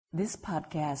This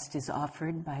podcast is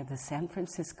offered by the San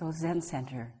Francisco Zen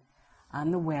Center on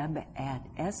the web at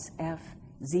sfzc.org.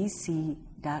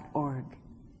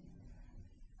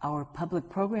 Our public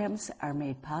programs are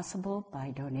made possible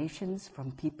by donations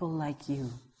from people like you.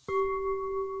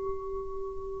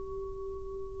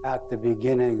 At the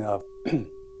beginning of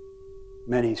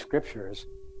many scriptures,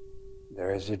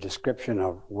 there is a description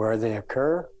of where they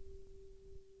occur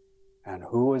and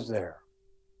who was there.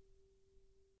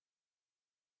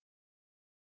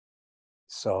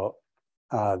 So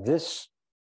this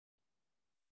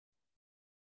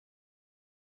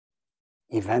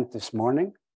event this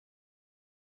morning,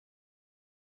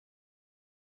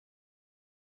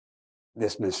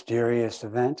 this mysterious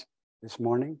event this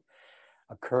morning,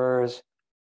 occurs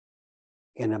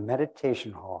in a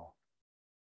meditation hall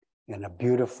in a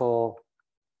beautiful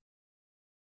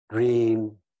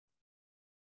green,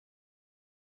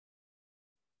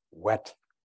 wet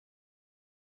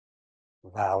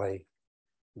valley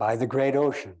by the great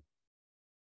ocean.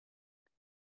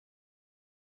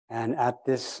 And at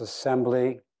this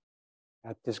assembly,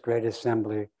 at this great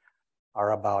assembly,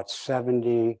 are about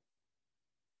 70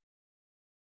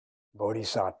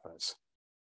 bodhisattvas.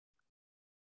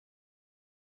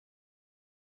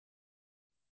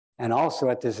 And also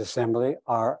at this assembly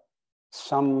are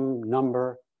some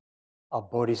number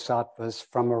of bodhisattvas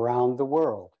from around the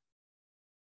world.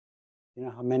 You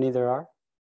know how many there are?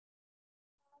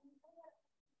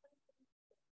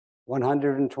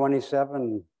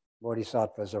 127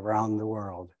 bodhisattvas around the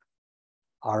world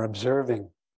are observing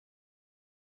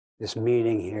this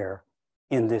meeting here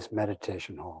in this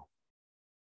meditation hall.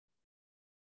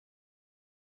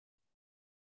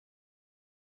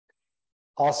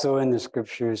 Also in the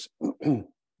scriptures,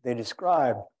 they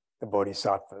describe the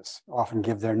bodhisattvas, often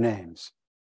give their names.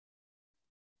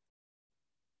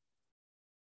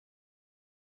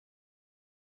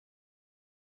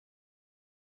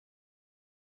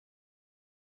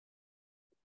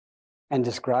 And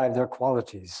describe their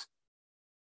qualities.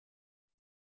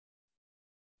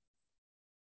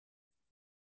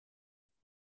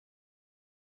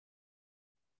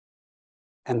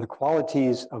 And the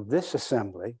qualities of this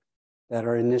assembly that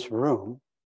are in this room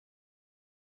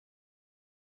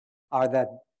are that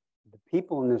the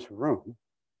people in this room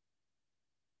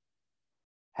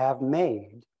have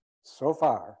made so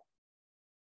far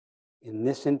in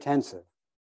this intensive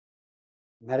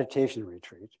meditation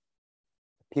retreat,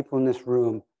 people in this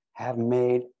room have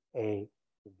made a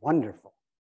wonderful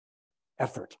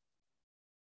effort,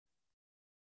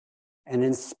 an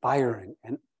inspiring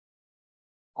and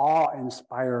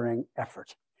awe-inspiring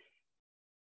effort.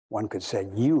 One could say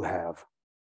you have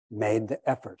made the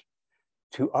effort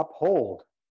to uphold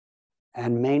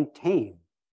and maintain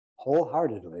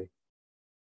wholeheartedly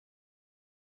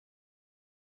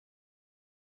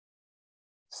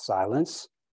silence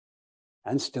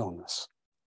and stillness.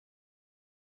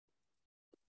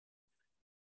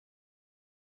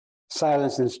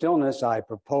 Silence and stillness, I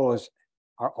propose,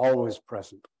 are always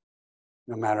present,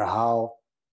 no matter how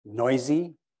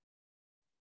noisy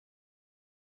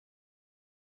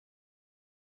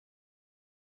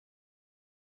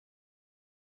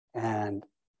and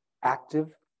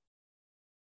active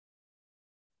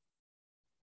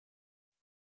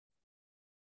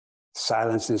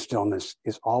silence and stillness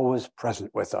is always present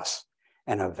with us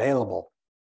and available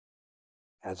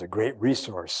as a great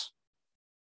resource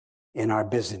in our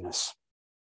busyness.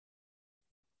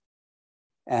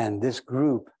 And this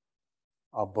group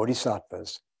of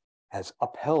bodhisattvas has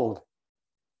upheld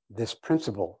this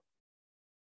principle,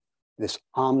 this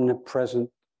omnipresent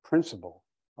principle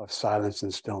of silence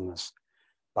and stillness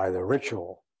by the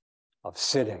ritual of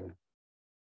sitting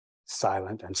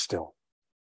silent and still.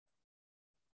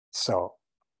 So,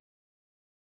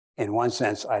 in one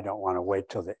sense, I don't want to wait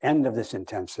till the end of this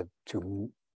intensive to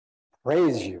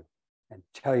praise you and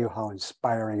tell you how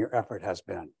inspiring your effort has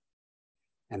been,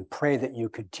 and pray that you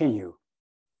continue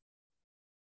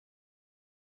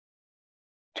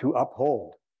to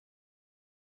uphold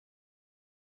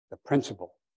the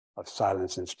principle of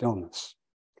silence and stillness,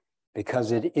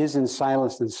 because it is in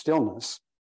silence and stillness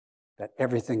that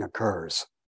everything occurs.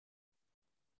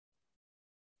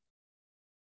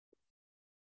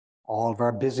 All of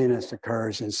our busyness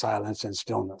occurs in silence and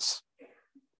stillness.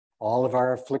 All of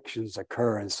our afflictions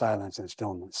occur in silence and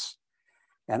stillness.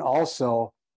 And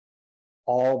also,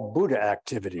 all Buddha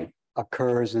activity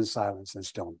occurs in silence and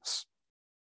stillness.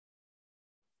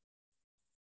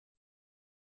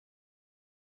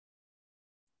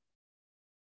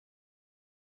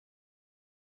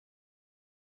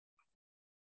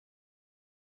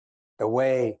 The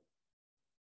way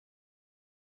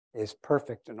is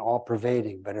perfect and all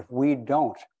pervading. But if we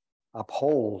don't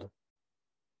uphold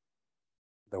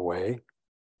the way,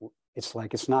 it's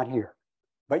like it's not here.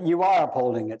 But you are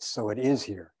upholding it, so it is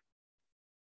here.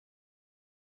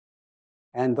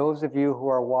 And those of you who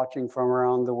are watching from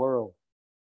around the world,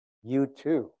 you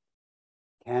too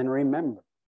can remember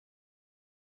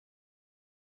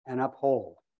and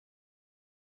uphold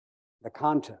the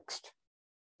context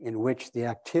in which the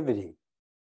activity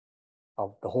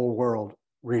of the whole world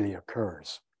really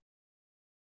occurs.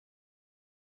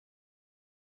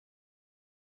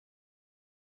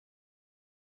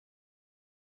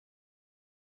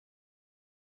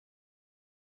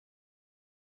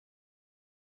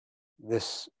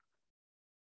 This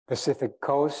Pacific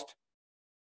coast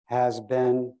has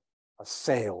been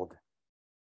assailed,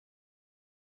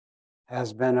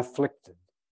 has been afflicted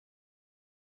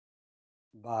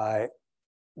by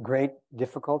great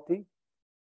difficulty,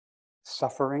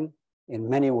 suffering in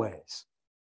many ways.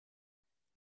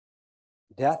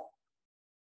 Death,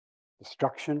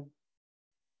 destruction,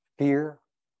 fear,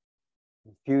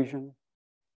 confusion.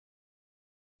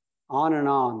 On and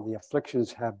on, the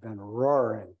afflictions have been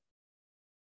roaring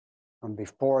from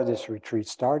before this retreat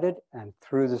started and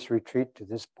through this retreat to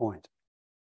this point.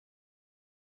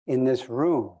 In this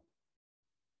room,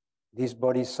 these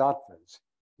bodhisattvas,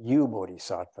 you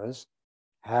bodhisattvas,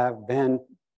 have been,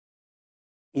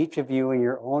 each of you in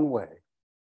your own way,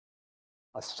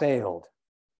 assailed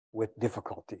with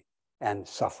difficulty and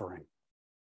suffering.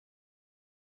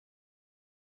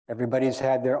 Everybody's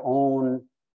had their own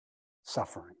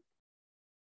suffering,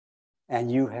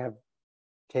 and you have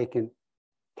taken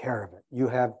care of it. You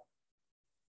have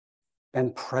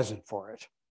been present for it.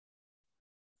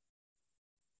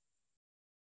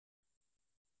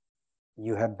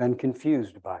 You have been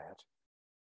confused by it,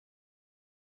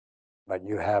 but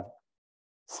you have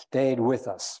stayed with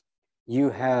us.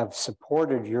 You have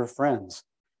supported your friends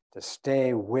to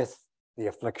stay with the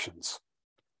afflictions.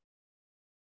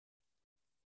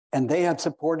 And they have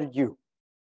supported you.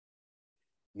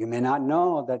 You may not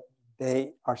know that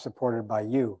they are supported by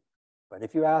you, but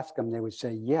if you ask them, they would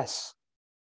say, yes,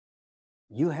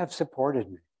 you have supported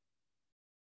me.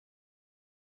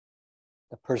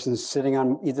 The person sitting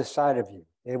on either side of you,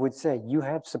 they would say, you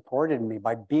have supported me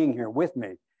by being here with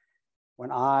me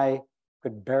when I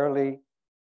could barely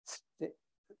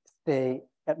stay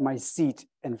at my seat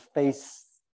and face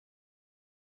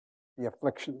the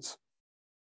afflictions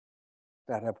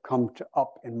that have come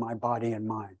up in my body and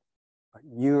mind. But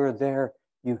you're there,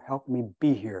 you helped me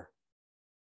be here.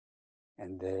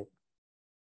 And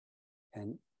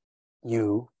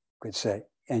you could say,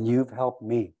 and you've helped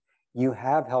me. You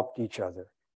have helped each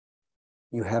other.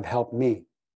 You have helped me.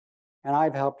 And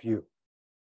I've helped you.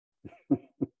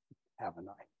 Haven't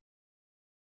I?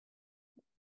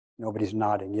 Nobody's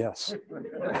nodding yes.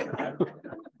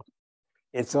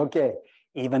 It's okay.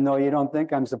 Even though you don't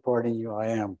think I'm supporting you, I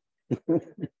am.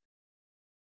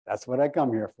 That's what I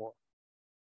come here for.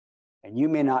 And you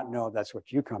may not know that's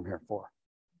what you come here for.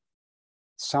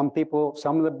 Some people,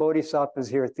 some of the bodhisattvas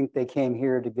here think they came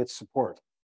here to get support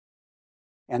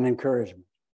and encouragement.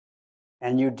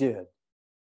 And you did.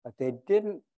 But they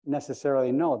didn't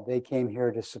necessarily know they came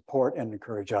here to support and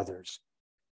encourage others.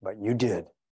 But you did.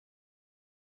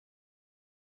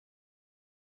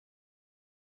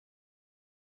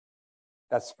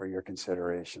 That's for your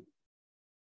consideration.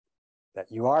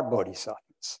 That you are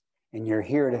bodhisattvas and you're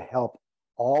here to help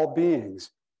all beings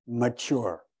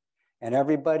mature. And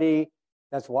everybody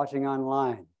that's watching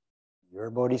online, you're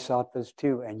bodhisattvas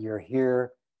too, and you're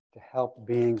here to help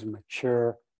beings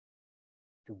mature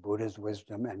to Buddha's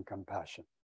wisdom and compassion.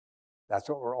 That's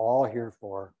what we're all here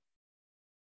for.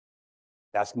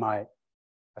 That's my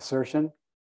assertion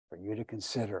for you to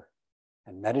consider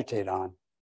and meditate on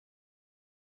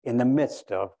in the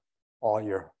midst of all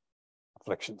your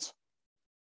afflictions.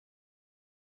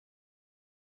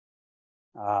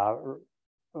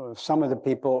 Some of the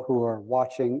people who are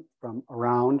watching from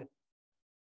around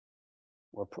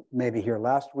were maybe here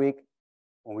last week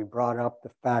when we brought up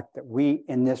the fact that we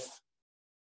in this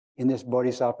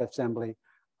Bodhisattva assembly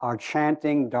are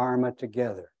chanting Dharma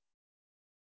together.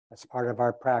 That's part of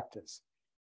our practice.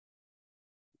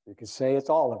 You could say it's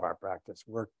all of our practice.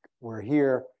 We're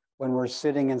here when we're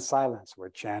sitting in silence, we're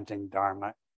chanting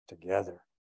Dharma together.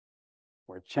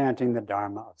 We're chanting the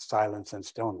Dharma of silence and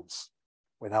stillness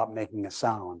without making a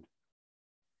sound.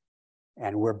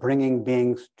 And we're bringing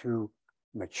beings to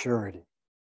maturity.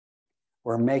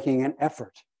 We're making an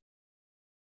effort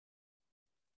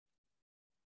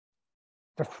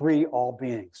to free all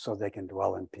beings so they can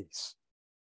dwell in peace.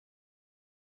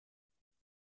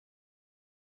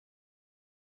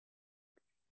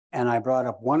 And I brought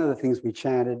up one of the things we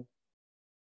chanted,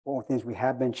 one of the things we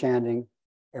have been chanting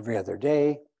every other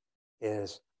day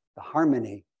is the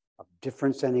harmony of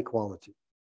difference and equality.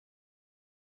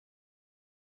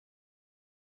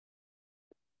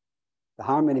 The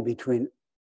harmony between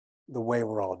the way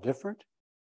we're all different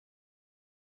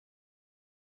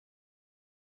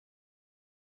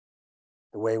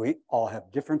the way we all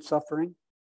have different suffering,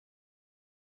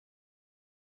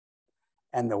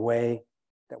 and the way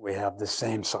that we have the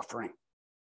same suffering.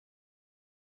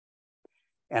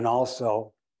 And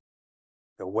also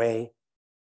the way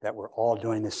that we're all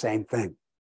doing the same thing.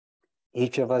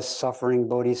 Each of us suffering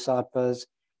bodhisattvas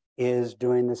is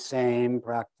doing the same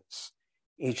practice.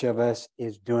 Each of us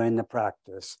is doing the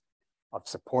practice of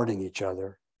supporting each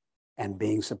other and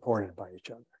being supported by each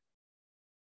other.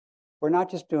 We're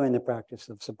not just doing the practice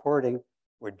of supporting,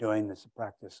 we're doing this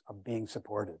practice of being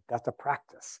supported. That's a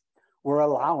practice. We're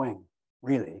allowing,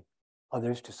 really,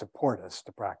 others to support us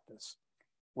to practice.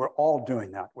 We're all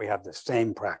doing that. We have the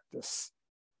same practice.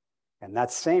 And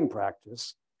that same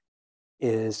practice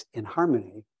is in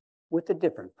harmony with a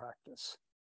different practice.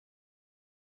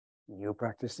 You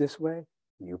practice this way,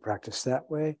 you practice that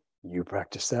way, you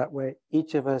practice that way.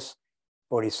 Each of us,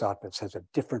 bodhisattvas, has a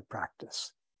different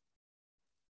practice.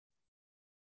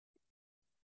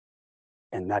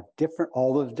 And that different,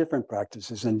 all those different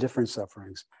practices and different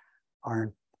sufferings are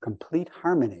in complete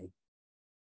harmony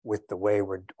with the way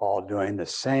we're all doing the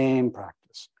same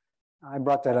practice. I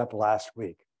brought that up last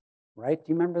week, right?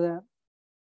 Do you remember that?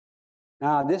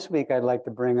 Now, this week I'd like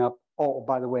to bring up, oh,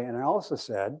 by the way, and I also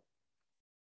said,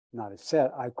 not it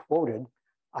said, I quoted,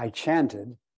 I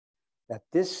chanted that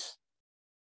this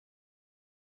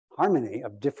harmony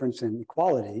of difference and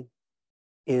equality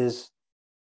is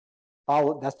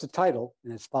followed, that's the title,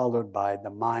 and it's followed by the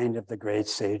mind of the great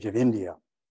sage of India.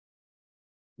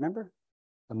 Remember?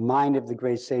 The mind of the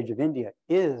great sage of India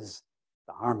is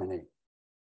the harmony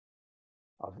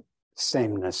of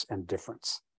sameness and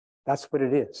difference. That's what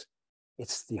it is.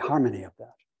 It's the harmony of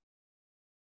that.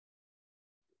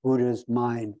 Buddha's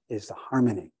mind is the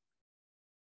harmony,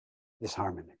 this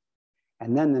harmony.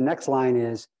 And then the next line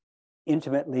is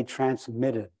intimately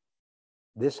transmitted.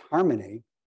 This harmony,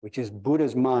 which is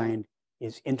Buddha's mind,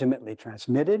 is intimately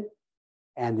transmitted,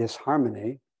 and this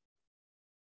harmony,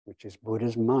 which is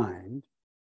Buddha's mind,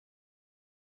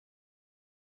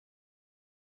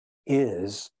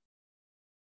 is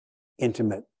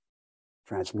intimate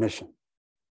transmission.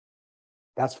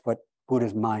 That's what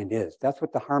Buddha's mind is. That's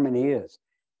what the harmony is.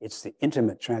 It's the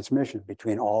intimate transmission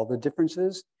between all the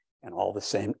differences and all the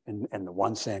same and the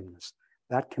one sameness.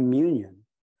 That communion,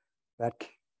 that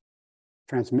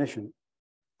transmission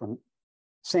from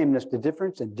sameness to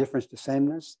difference and difference to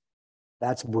sameness,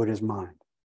 that's Buddha's mind.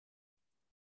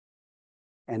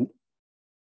 And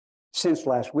since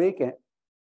last week,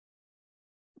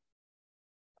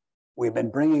 we've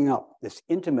been bringing up this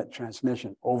intimate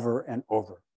transmission over and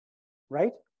over,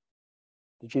 right?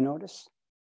 Did you notice?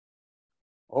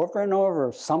 Over and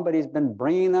over, somebody's been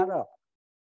bringing that up.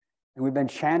 And we've been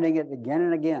chanting it again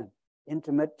and again.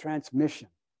 Intimate transmission,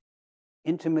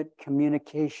 intimate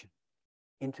communication,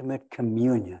 intimate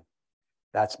communion.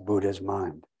 That's Buddha's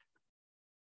mind.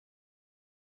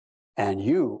 And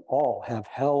you all have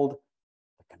held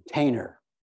the container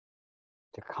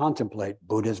to contemplate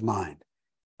Buddha's mind.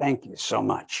 Thank you so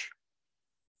much.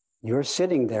 Your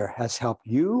sitting there has helped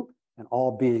you and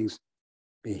all beings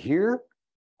be here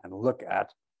and look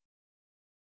at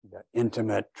the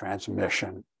intimate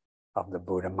transmission of the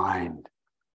Buddha mind.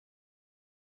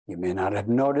 You may not have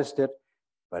noticed it,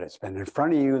 but it's been in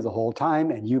front of you the whole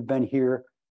time, and you've been here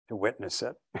to witness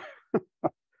it.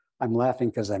 I'm laughing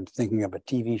because I'm thinking of a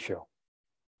TV show.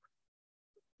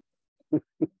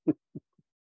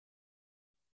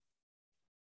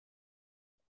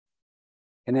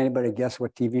 Can anybody guess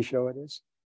what TV show it is?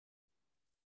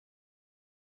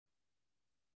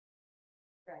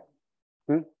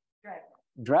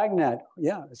 Dragnet.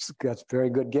 Yeah, that's a very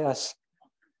good guess.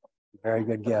 Very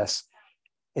good guess.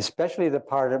 Especially the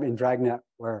part in Dragnet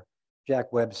where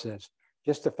Jack Webb says,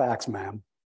 "Just the facts, ma'am."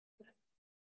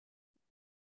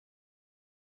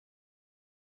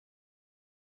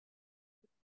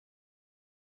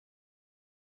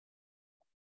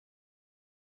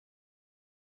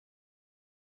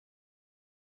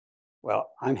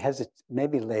 Well, I'm hesitant.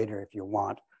 Maybe later, if you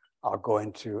want, I'll go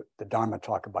into the Dharma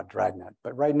talk about Dragnet.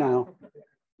 But right now,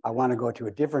 I want to go to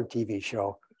a different TV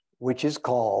show, which is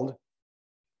called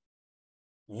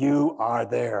You Are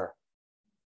There.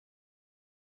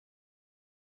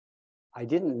 I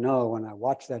didn't know when I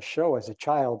watched that show as a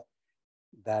child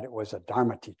that it was a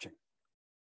Dharma teaching.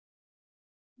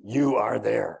 You are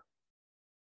there.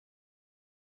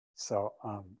 So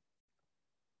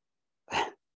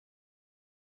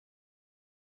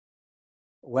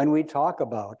when we talk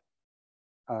about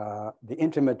the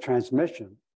intimate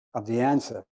transmission of the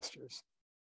ancestors,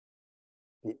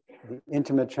 the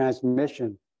intimate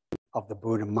transmission of the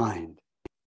Buddha mind,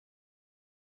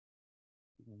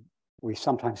 we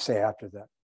sometimes say after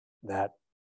that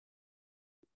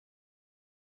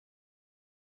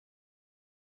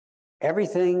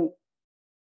everything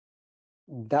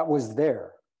that was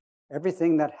there,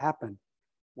 everything that happened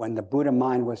when the Buddha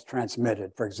mind was transmitted,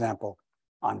 for example,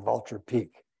 on Vulture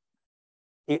Peak,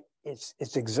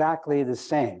 it's exactly the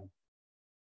same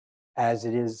as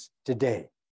it is today,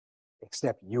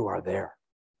 except you are there.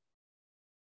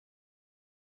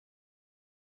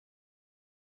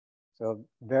 So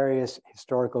various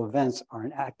historical events are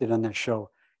enacted on this show,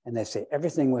 and they say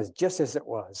everything was just as it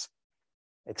was,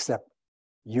 except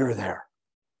you're there.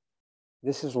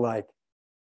 This is like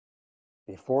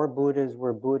before Buddhas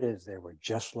were Buddhas, they were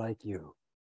just like you.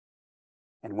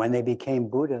 And when they became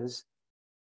Buddhas,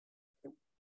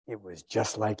 it was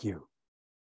just like you.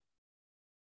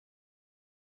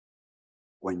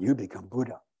 When you become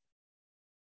Buddha.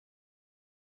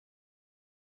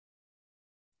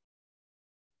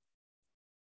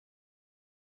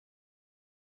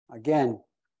 Again,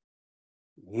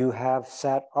 you have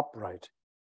sat upright.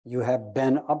 You have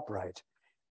been upright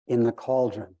in the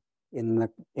cauldron, in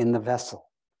the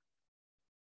vessel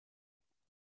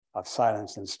of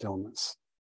silence and stillness,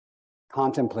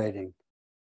 contemplating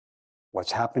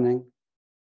what's happening,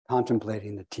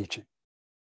 contemplating the teaching.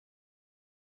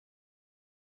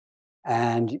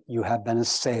 And you have been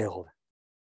assailed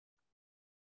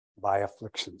by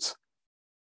afflictions,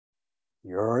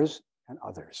 yours and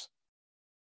others.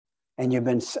 And you've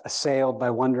been assailed by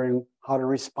wondering how to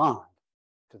respond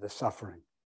to the suffering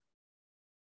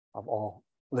of all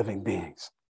living beings.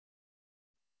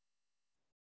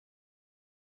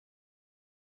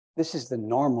 This is the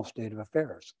normal state of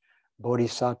affairs.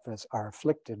 Bodhisattvas are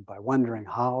afflicted by wondering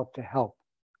how to help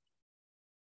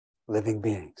living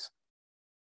beings.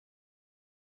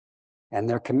 And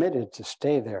they're committed to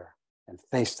stay there and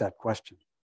face that question.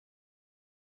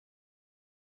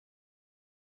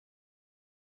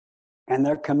 And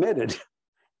they're committed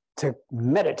to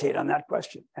meditate on that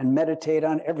question and meditate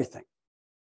on everything,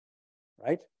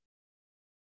 right?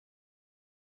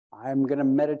 I'm going to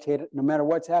meditate, no matter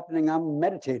what's happening, I'm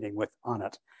meditating on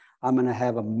it. I'm going to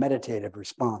have a meditative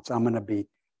response. I'm going to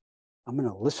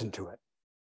listen to it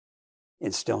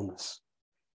in stillness.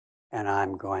 And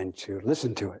I'm going to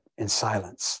listen to it in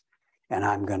silence. And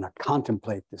I'm going to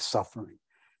contemplate this suffering.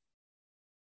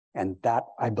 And that,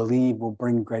 I believe, will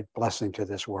bring great blessing to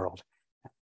this world.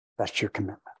 That's your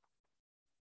commitment.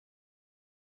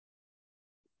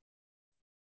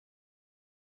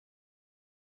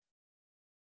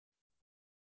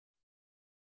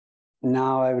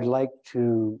 Now I would like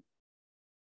to,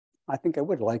 I'm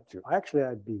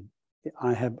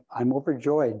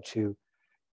overjoyed to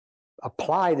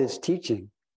apply this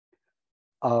teaching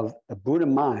of the Buddha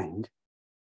mind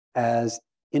as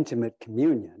intimate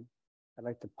communion. I'd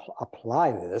like to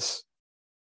apply this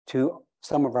to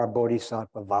some of our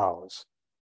Bodhisattva vows.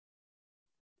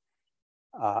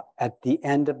 At the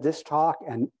end of this talk,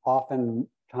 and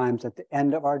oftentimes at the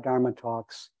end of our Dharma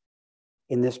talks,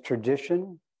 in this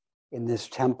tradition, in this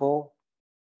temple,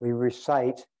 we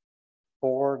recite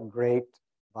 4 great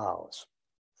vows,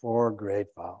 4 great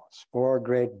vows, 4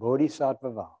 great Bodhisattva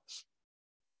vows.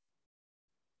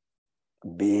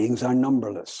 Beings are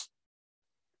numberless.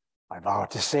 I vow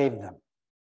to save them.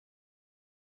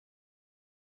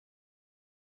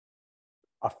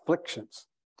 Afflictions.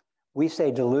 We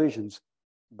say delusions,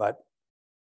 but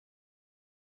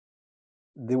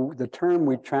the term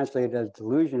we translate as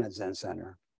delusion at Zen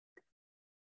Center,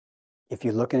 if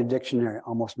you look in a dictionary,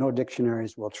 almost no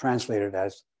dictionaries will translate it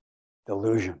as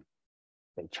delusion.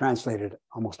 They translate it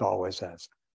almost always as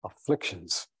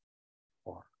afflictions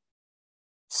or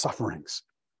sufferings.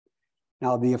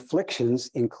 Now, the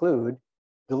afflictions include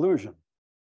delusion.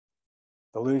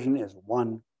 Delusion is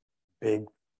one big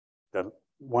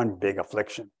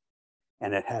affliction,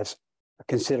 and it has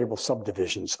considerable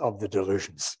subdivisions of the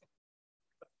delusions.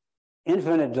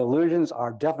 Infinite delusions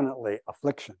are definitely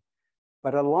affliction,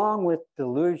 but along with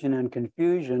delusion and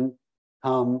confusion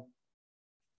come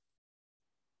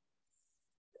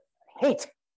hate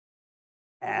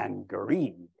and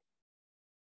greed,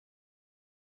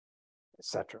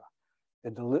 etc.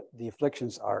 The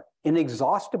afflictions are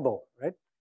inexhaustible, right?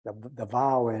 The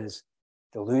vow is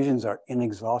delusions are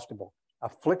inexhaustible.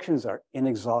 Afflictions are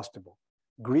inexhaustible.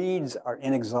 Greeds are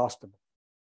inexhaustible.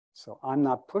 So I'm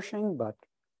not pushing, but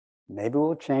Maybe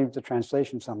we'll change the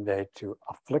translation someday to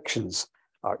afflictions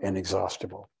are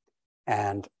inexhaustible.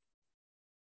 And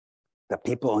the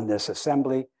people in this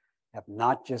assembly have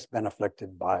not just been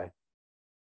afflicted by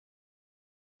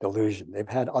delusion. They've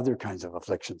had other kinds of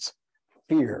afflictions,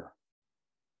 fear,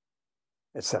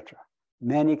 etc.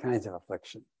 Many kinds of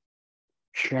affliction,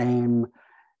 shame,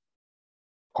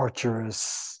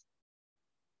 torturous,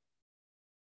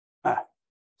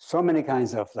 so many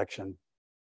kinds of affliction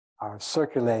are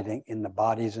circulating in the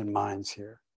bodies and minds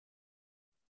here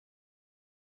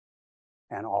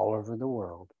and all over the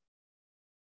world.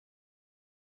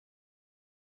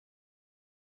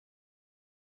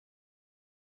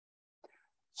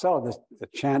 So the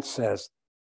chant says,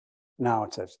 now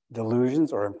it says,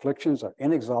 delusions or afflictions are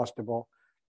inexhaustible.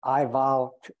 I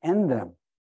vow to end them.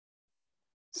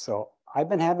 So I've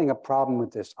been having a problem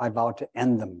with this I vow to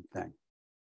end them thing.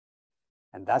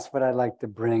 And that's what I'd like to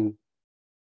bring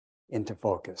into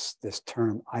focus, this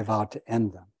term, I vow to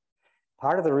end them.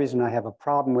 Part of the reason I have a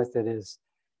problem with it is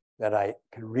that I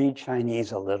can read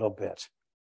Chinese a little bit.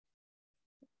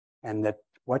 And that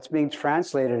what's being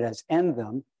translated as end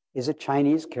them is a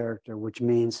Chinese character, which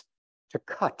means to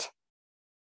cut.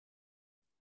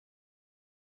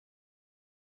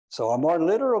 So a more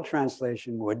literal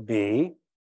translation would be,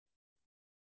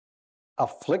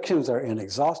 afflictions are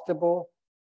inexhaustible.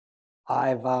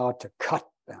 I vow to cut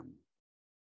them.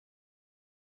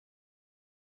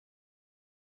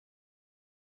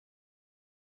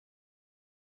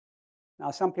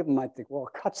 Now, some people might think, well,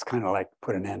 cut's kind of like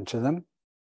put an end to them.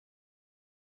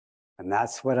 And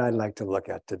that's what I'd like to look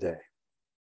at today.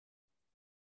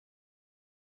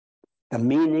 The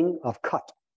meaning of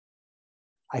cut.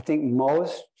 I think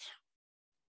most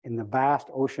in the vast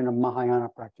ocean of Mahayana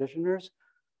practitioners,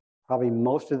 probably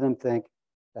most of them think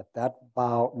that that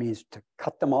vow means to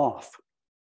cut them off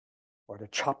or to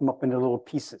chop them up into little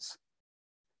pieces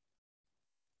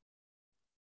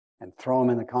and throw them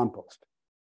in the compost.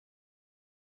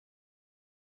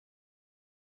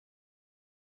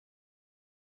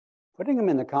 Putting them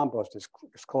in the compost is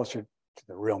closer to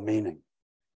the real meaning.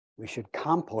 We should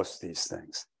compost these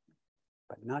things,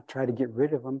 but not try to get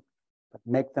rid of them, but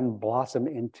make them blossom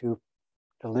into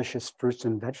delicious fruits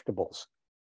and vegetables.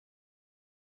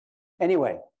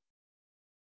 Anyway,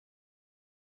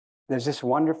 there's this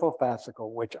wonderful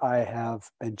fascicle, which I have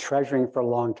been treasuring for a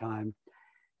long time.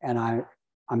 And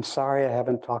I'm sorry I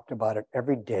haven't talked about it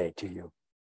every day to you,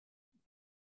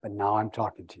 but now I'm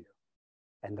talking to you.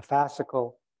 And the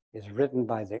fascicle is written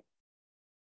by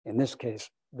in this case,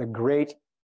 the great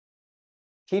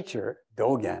teacher,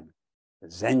 Dogen, the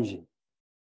Zenji.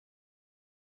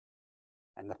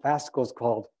 And the fascicle is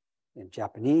called, in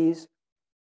Japanese,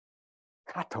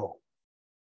 Kato.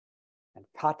 And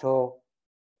Kato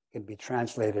can be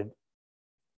translated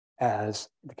as,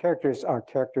 the characters are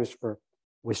characters for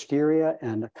wisteria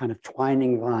and a kind of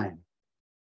twining vine.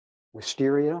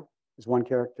 Wisteria is one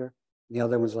character, the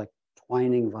other one's like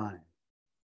twining vine.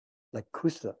 Like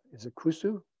kusa. Is it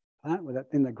kusu plant with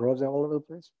that thing that grows all over the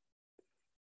place?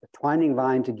 The twining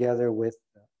vine together with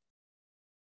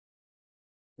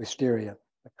wisteria,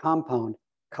 the compound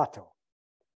kato.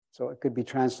 So it could be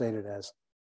translated as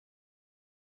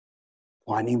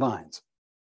twining vines.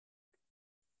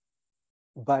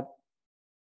 But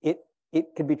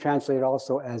it could be translated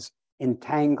also as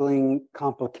entangling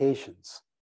complications,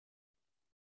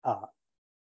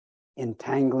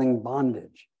 entangling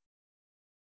bondage.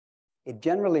 It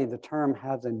generally, the term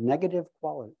has a negative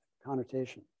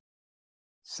connotation.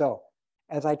 So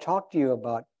as I talk to you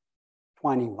about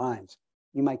twining vines,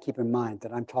 you might keep in mind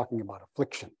that I'm talking about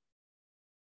affliction.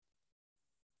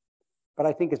 But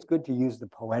I think it's good to use the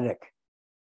poetic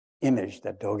image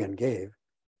that Dogen gave,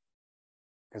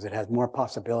 because it has more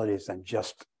possibilities than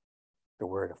just the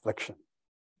word affliction.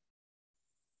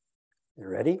 You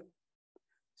ready?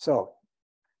 So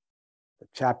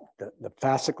the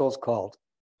fascicle is called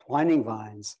Twining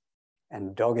Vines,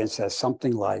 and Dogen says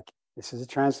something like, this is a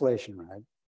translation, right?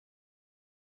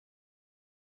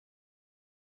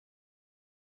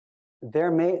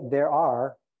 There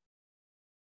are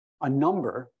a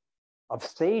number of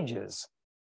sages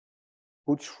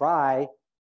who try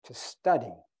to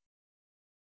study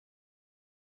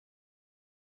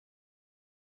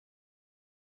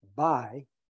by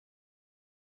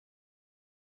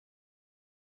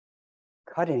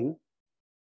cutting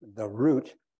the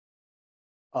root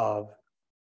of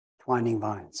twining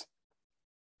vines.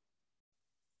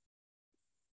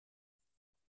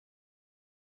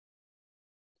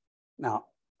 Now,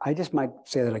 I just might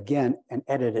say that again and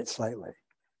edit it slightly.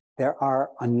 There are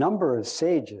a number of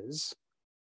sages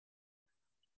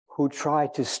who try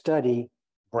to study,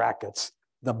 brackets,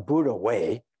 the Buddha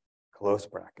way, close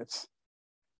brackets.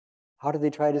 How do they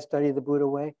try to study the Buddha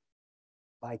way?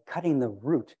 By cutting the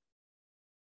root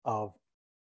of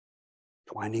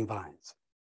twining vines.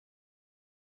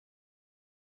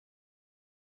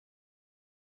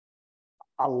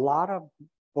 A lot of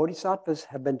bodhisattvas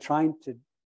have been trying to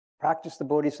practice the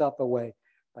bodhisattva way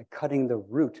by cutting the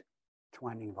root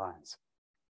twining vines.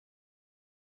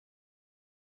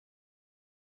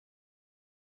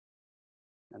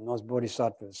 And those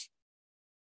bodhisattvas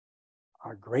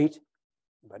are great,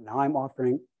 but now I'm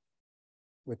offering,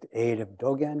 with the aid of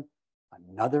Dogen,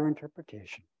 another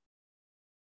interpretation.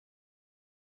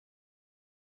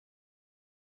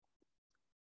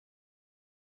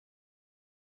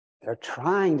 They're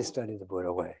trying to study the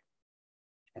Buddha way,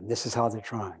 and this is how they're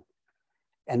trying.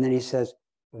 And then he says,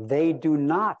 they do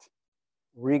not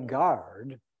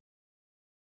regard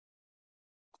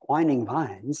twining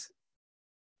vines,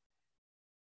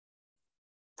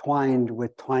 twined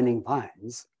with twining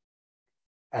vines,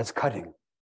 as cutting.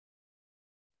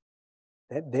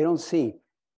 They don't see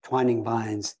twining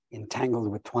vines entangled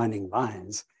with twining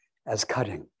vines as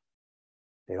cutting.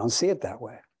 They don't see it that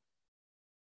way.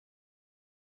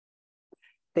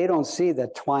 They don't see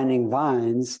that twining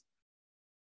vines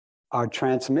are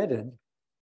transmitted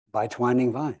by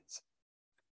twining vines.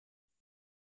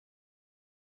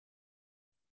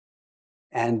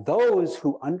 And those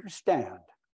who understand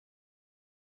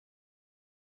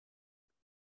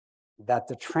that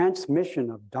the transmission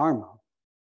of Dharma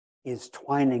is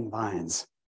twining vines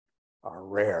are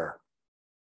rare.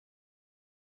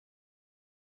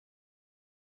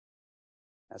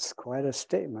 That's quite a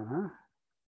statement, huh?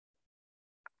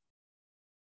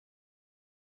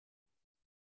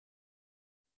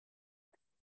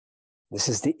 This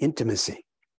is the intimacy.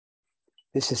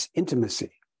 This is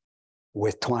intimacy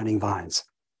with twining vines.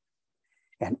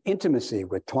 And intimacy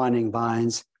with twining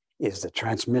vines is the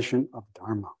transmission of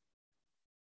Dharma.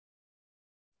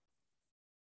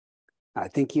 I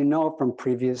think you know from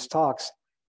previous talks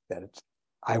that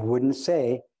I wouldn't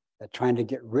say that trying to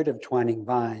get rid of twining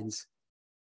vines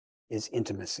is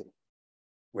intimacy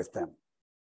with them.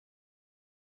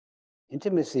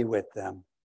 Intimacy with them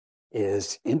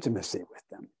is intimacy with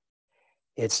them.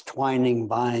 It's twining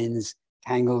vines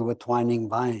tangled with twining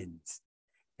vines,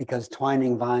 because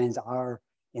twining vines are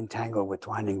entangled with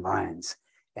twining vines.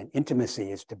 And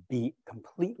intimacy is to be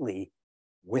completely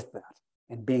with that.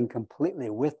 And being completely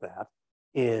with that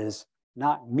is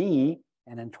not me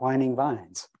and entwining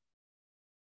vines.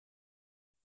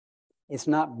 It's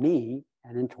not me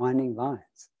and entwining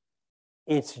vines.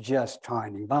 It's just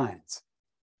twining vines.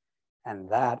 And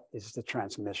that is the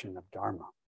transmission of Dharma.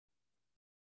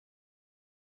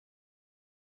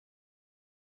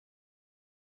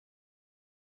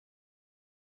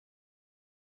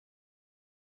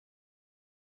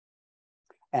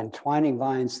 And twining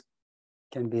vines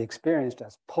can be experienced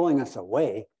as pulling us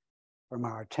away from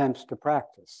our attempts to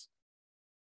practice.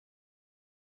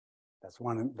 That's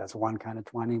one kind of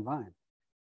twining vine.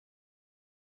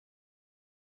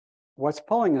 What's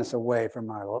pulling us away from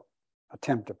our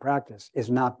attempt to practice is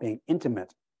not being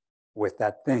intimate with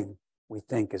that thing we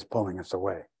think is pulling us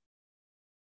away.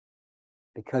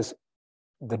 Because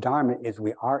the Dharma is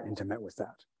we are intimate with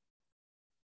that.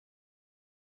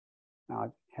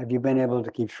 Now, have you been able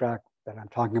to keep track that I'm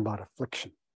talking about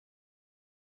affliction?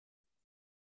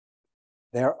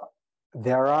 There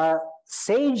are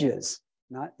sages,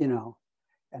 not,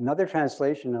 another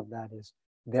translation of that is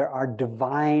there are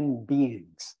divine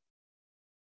beings.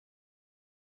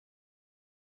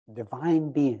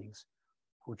 Divine beings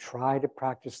who try to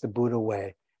practice the Buddha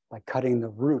way by cutting the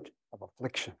root of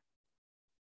affliction.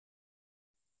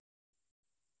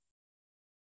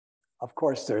 Of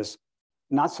course, there's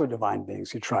not so divine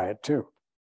beings who try it too.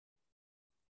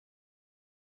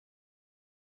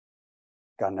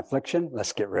 Got an affliction?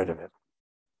 Let's get rid of it.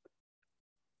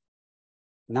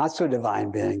 Not so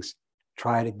divine beings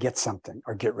try to get something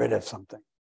or get rid of something.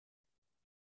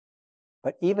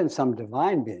 But even some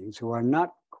divine beings who are not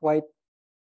quite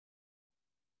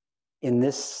in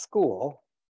this school,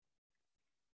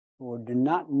 who do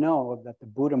not know that the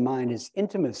Buddha mind is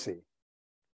intimacy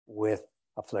with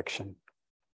affliction,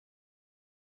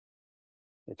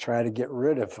 they try to get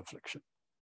rid of affliction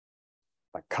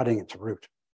by cutting its root.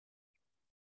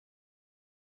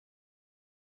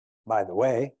 By the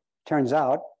way, turns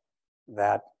out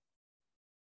that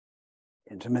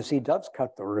intimacy does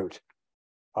cut the root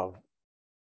of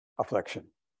affliction,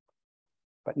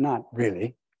 but not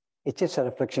really. It's just that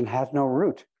affliction has no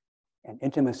root, and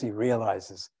intimacy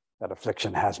realizes that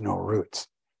affliction has no roots.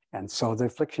 And so the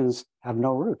afflictions have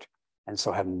no root, and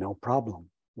so have no problem.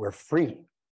 We're free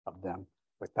of them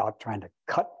without trying to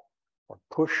cut or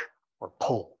push or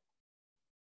pull.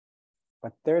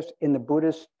 But there's, in the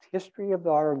Buddhist history of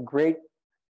our great,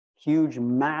 huge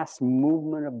mass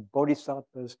movement of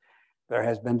bodhisattvas, there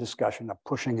has been discussion of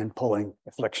pushing and pulling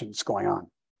afflictions going on.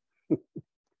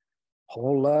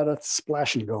 Whole lot of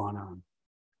splashing going on.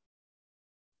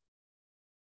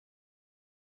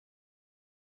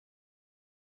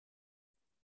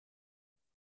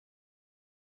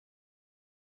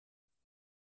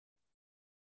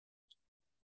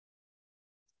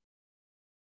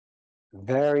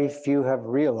 Very few have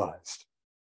realized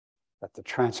that the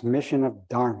transmission of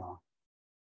Dharma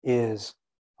is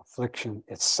affliction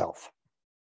itself.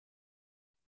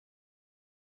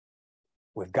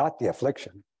 We've got the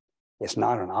affliction. It's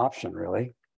not an option,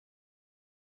 really.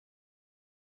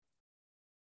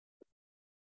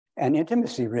 And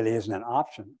intimacy really isn't an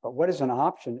option. But what is an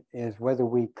option is whether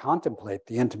we contemplate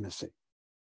the intimacy.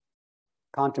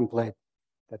 Contemplate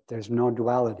that there's no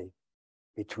duality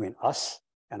between us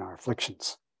and our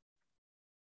afflictions.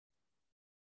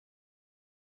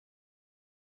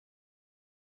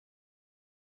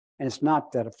 And it's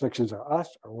not that afflictions are us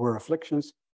or we're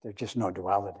afflictions, there's just no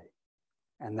duality.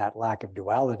 And that lack of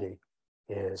duality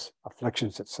is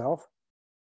afflictions itself,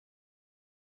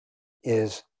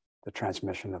 is the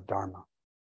transmission of Dharma.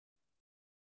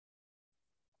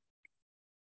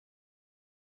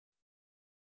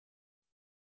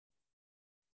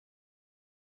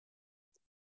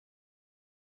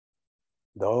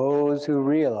 Those who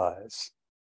realize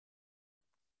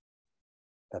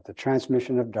that the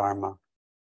transmission of Dharma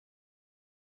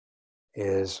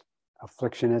is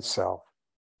affliction itself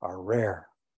are rare.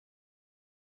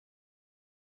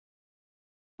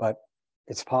 But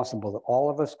it's possible that all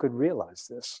of us could realize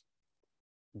this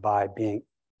by being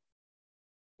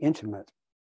intimate.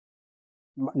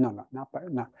 Not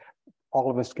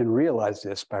all of us can realize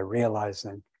this by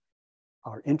realizing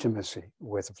our intimacy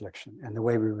with affliction. And the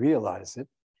way we realize it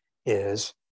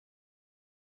is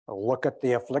look at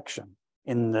the affliction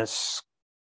in this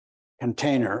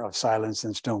container of silence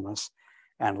and stillness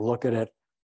and look at it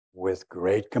with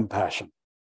great compassion,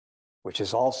 which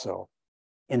is also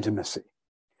intimacy.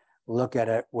 Look at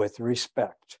it with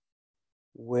respect,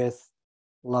 with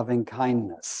loving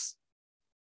kindness,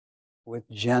 with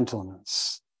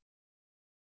gentleness,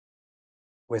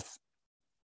 with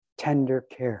tender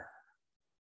care.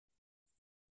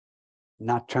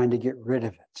 Not trying to get rid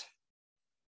of it,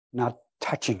 not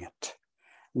touching it,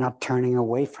 not turning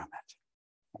away from it.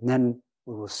 And then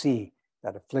we will see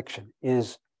that affliction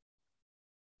is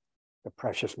the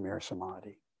precious mirror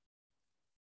samadhi.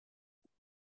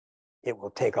 It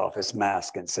will take off its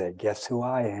mask and say, guess who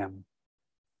I am?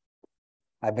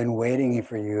 I've been waiting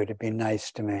for you to be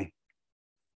nice to me,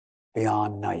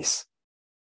 beyond nice.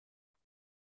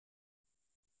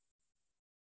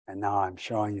 And now I'm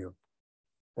showing you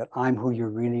that I'm who you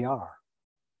really are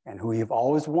and who you've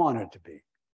always wanted to be.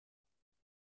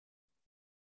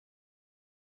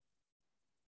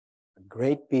 A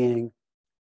great being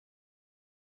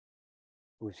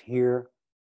who's here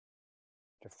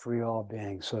to free all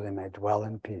beings so they may dwell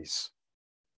in peace.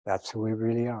 That's who we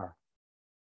really are.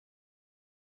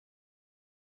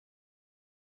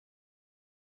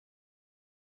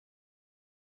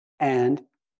 And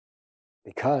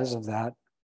because of that,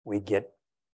 we get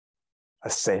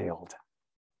assailed.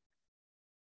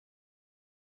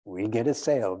 We get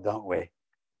assailed, don't we?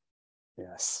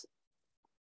 Yes.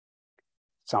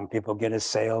 Some people get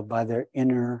assailed by their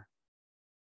inner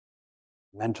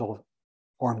mental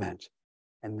torment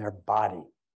and their body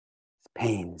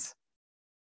pains.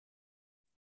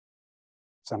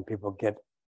 Some people get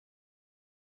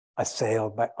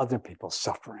assailed by other people's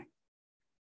suffering.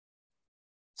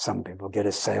 Some people get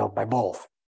assailed by both.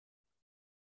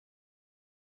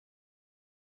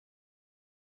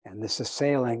 And this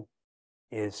assailing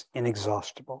is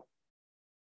inexhaustible.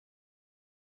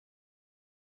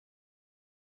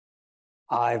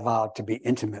 I vow to be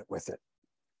intimate with it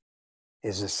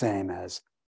is the same as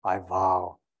I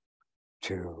vow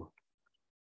to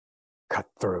cut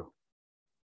through.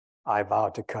 I vow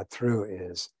to cut through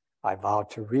is I vow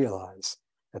to realize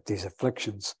that these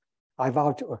afflictions, I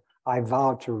vow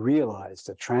to realize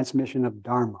the transmission of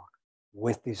Dharma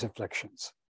with these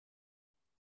afflictions,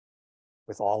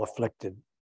 with all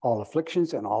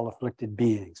afflictions and all afflicted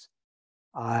beings.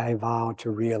 I vow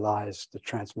to realize the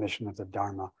transmission of the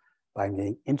Dharma by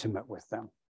being intimate with them.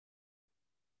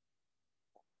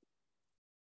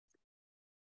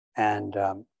 And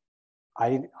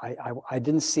I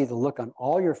didn't see the look on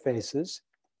all your faces,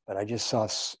 but I just saw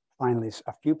finally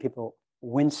a few people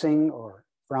wincing or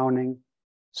frowning.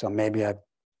 So maybe I've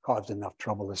caused enough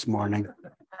trouble this morning.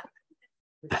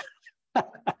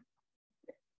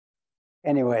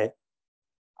 Anyway,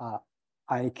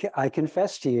 I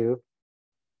confess to you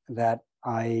that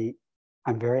I'm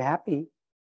very happy,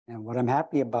 and what I'm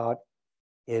happy about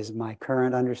is my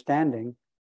current understanding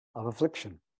of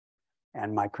affliction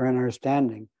and my current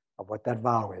understanding of what that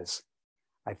vow is.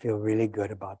 I feel really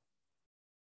good about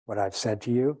what I've said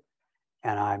to you,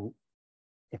 and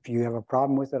if you have a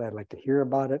problem with it, I'd like to hear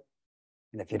about it.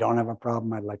 And if you don't have a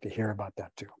problem, I'd like to hear about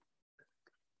that too.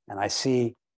 And I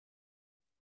see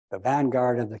the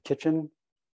vanguard of the kitchen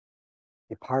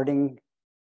departing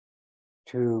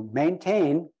to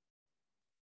maintain,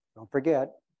 don't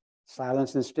forget,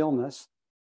 silence and stillness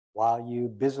while you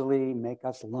busily make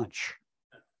us lunch.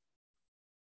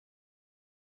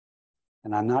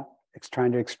 And I'm not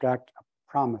trying to extract a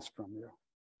promise from you.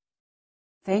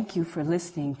 Thank you for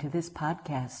listening to this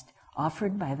podcast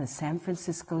offered by the San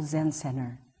Francisco Zen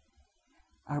Center.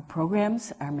 Our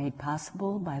programs are made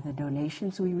possible by the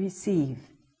donations we receive.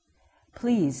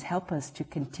 Please help us to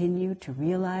continue to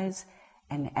realize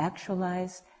and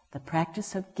actualize the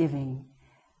practice of giving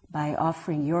by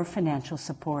offering your financial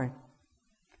support.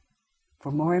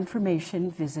 For more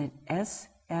information, visit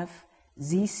sfzc.org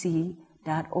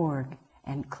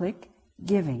and click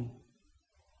Giving.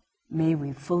 May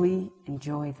we fully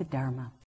enjoy the Dharma.